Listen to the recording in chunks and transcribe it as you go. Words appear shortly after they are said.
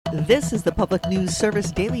This is the Public News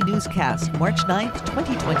Service Daily Newscast, March 9th,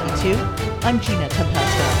 2022. I'm Gina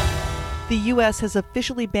Tempesto. The U.S. has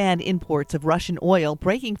officially banned imports of Russian oil,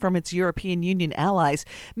 breaking from its European Union allies,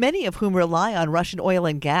 many of whom rely on Russian oil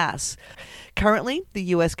and gas. Currently, the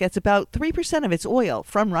U.S. gets about 3% of its oil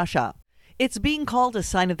from Russia. It's being called a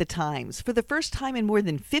sign of the times. For the first time in more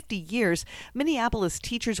than 50 years, Minneapolis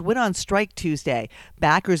teachers went on strike Tuesday.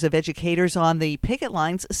 Backers of educators on the picket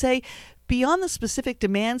lines say beyond the specific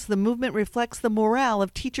demands, the movement reflects the morale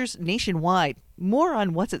of teachers nationwide. More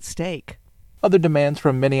on what's at stake. Other demands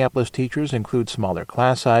from Minneapolis teachers include smaller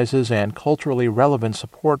class sizes and culturally relevant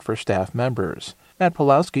support for staff members. Matt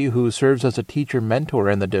Pulowski, who serves as a teacher mentor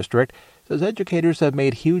in the district, says educators have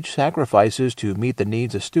made huge sacrifices to meet the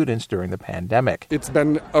needs of students during the pandemic. It's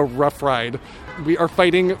been a rough ride. We are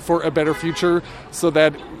fighting for a better future so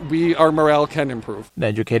that our morale can improve. And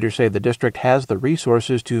educators say the district has the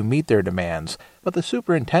resources to meet their demands, but the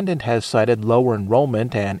superintendent has cited lower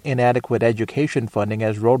enrollment and inadequate education funding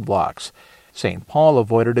as roadblocks. St. Paul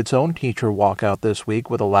avoided its own teacher walkout this week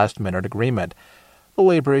with a last-minute agreement. The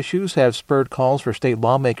labor issues have spurred calls for state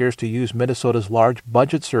lawmakers to use Minnesota's large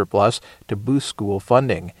budget surplus to boost school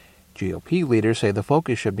funding. GOP leaders say the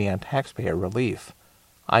focus should be on taxpayer relief.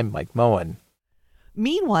 I'm Mike Moen.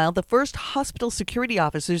 Meanwhile, the first hospital security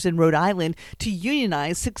officers in Rhode Island to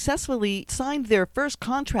unionize successfully signed their first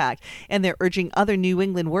contract, and they're urging other New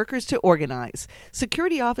England workers to organize.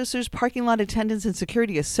 Security officers, parking lot attendants, and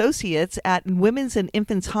security associates at Women's and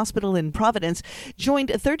Infants Hospital in Providence joined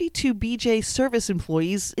 32 BJ Service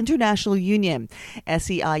Employees International Union.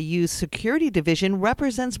 SEIU's security division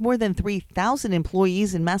represents more than 3,000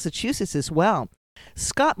 employees in Massachusetts as well.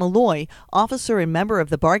 Scott Malloy, officer and member of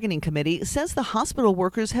the bargaining committee, says the hospital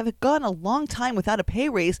workers have gone a long time without a pay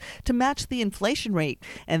raise to match the inflation rate,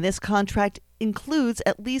 and this contract includes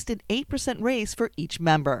at least an 8% raise for each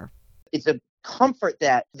member. It's a comfort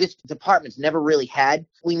that this department's never really had.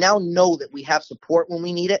 We now know that we have support when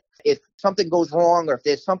we need it. If something goes wrong or if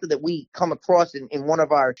there's something that we come across in one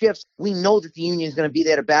of our shifts, we know that the union is going to be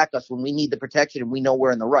there to back us when we need the protection and we know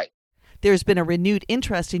we're in the right. There's been a renewed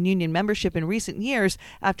interest in union membership in recent years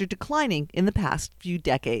after declining in the past few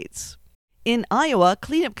decades. In Iowa,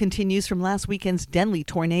 cleanup continues from last weekend's deadly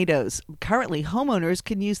tornadoes. Currently, homeowners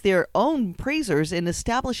can use their own appraisers in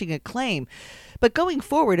establishing a claim. But going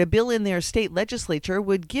forward, a bill in their state legislature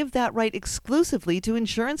would give that right exclusively to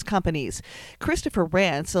insurance companies. Christopher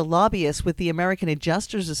Rance, a lobbyist with the American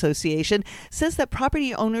Adjusters Association, says that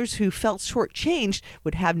property owners who felt shortchanged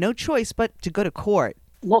would have no choice but to go to court.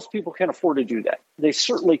 Most people can't afford to do that. They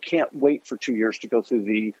certainly can't wait for 2 years to go through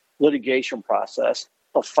the litigation process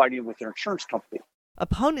of fighting with their insurance company.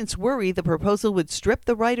 Opponents worry the proposal would strip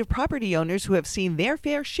the right of property owners who have seen their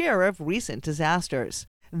fair share of recent disasters.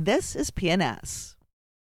 This is PNS.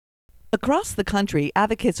 Across the country,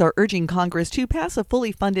 advocates are urging Congress to pass a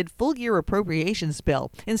fully funded full-year appropriations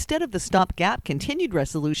bill instead of the stopgap continued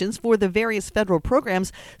resolutions for the various federal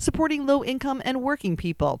programs supporting low-income and working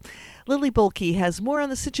people. Lily Bolke has more on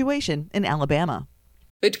the situation in Alabama.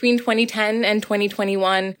 Between 2010 and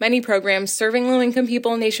 2021, many programs serving low-income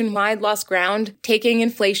people nationwide lost ground, taking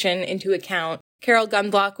inflation into account. Carol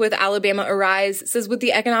Gunblock with Alabama Arise says with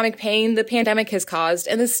the economic pain the pandemic has caused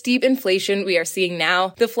and the steep inflation we are seeing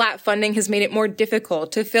now, the flat funding has made it more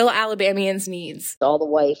difficult to fill Alabamians' needs. All the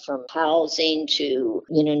way from housing to,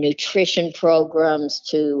 nutrition programs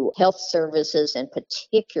to health services and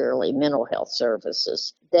particularly mental health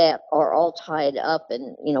services that are all tied up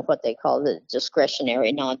in, what they call the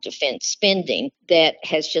discretionary non-defense spending that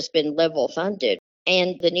has just been level funded.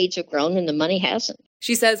 And the needs have grown and the money hasn't.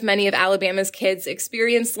 She says many of Alabama's kids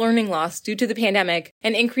experienced learning loss due to the pandemic,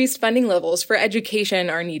 and increased funding levels for education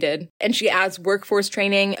are needed. And she adds workforce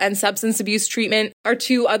training and substance abuse treatment are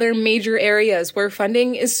two other major areas where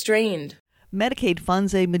funding is strained. Medicaid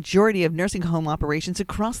funds a majority of nursing home operations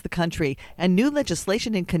across the country, and new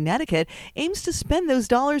legislation in Connecticut aims to spend those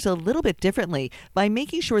dollars a little bit differently by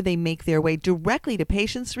making sure they make their way directly to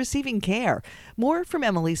patients receiving care. More from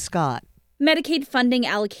Emily Scott. Medicaid funding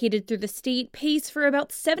allocated through the state pays for about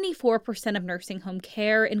 74% of nursing home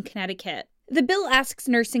care in Connecticut. The bill asks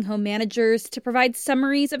nursing home managers to provide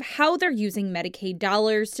summaries of how they're using Medicaid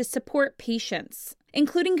dollars to support patients,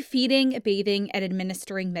 including feeding, bathing, and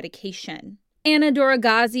administering medication. Anna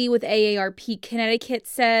Doragazi with AARP Connecticut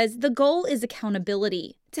says the goal is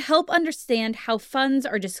accountability. to help understand how funds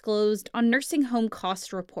are disclosed on nursing home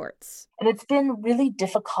cost reports. And it's been really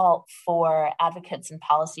difficult for advocates and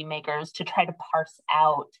policymakers to try to parse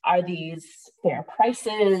out, are these fair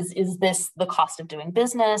prices? Is this the cost of doing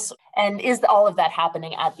business? And is all of that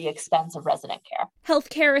happening at the expense of resident care?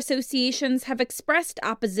 Healthcare associations have expressed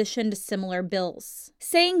opposition to similar bills,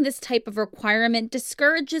 saying this type of requirement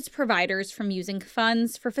discourages providers from using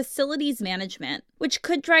funds for facilities management, which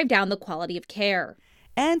could drive down the quality of care.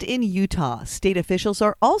 And in Utah, state officials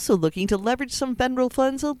are also looking to leverage some federal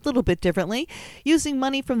funds a little bit differently, using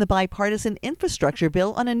money from the bipartisan infrastructure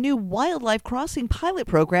bill on a new wildlife crossing pilot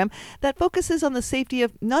program that focuses on the safety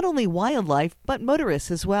of not only wildlife, but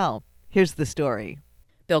motorists as well. Here's the story.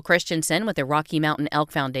 Bill Christensen with the Rocky Mountain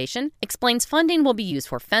Elk Foundation explains funding will be used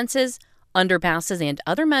for fences, underpasses, and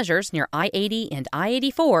other measures near I-80 and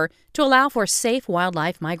I-84 to allow for safe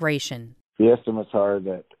wildlife migration. The estimates are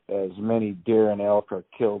that as many deer and elk are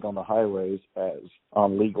killed on the highways as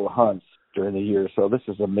on legal hunts during the year, so this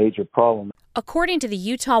is a major problem. According to the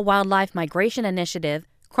Utah Wildlife Migration Initiative,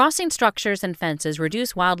 crossing structures and fences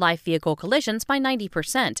reduce wildlife vehicle collisions by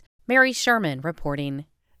 90%. Mary Sherman reporting.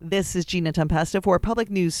 This is Gina Tempesta for Public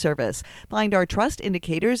News Service. Find our trust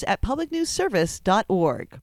indicators at publicnewsservice.org.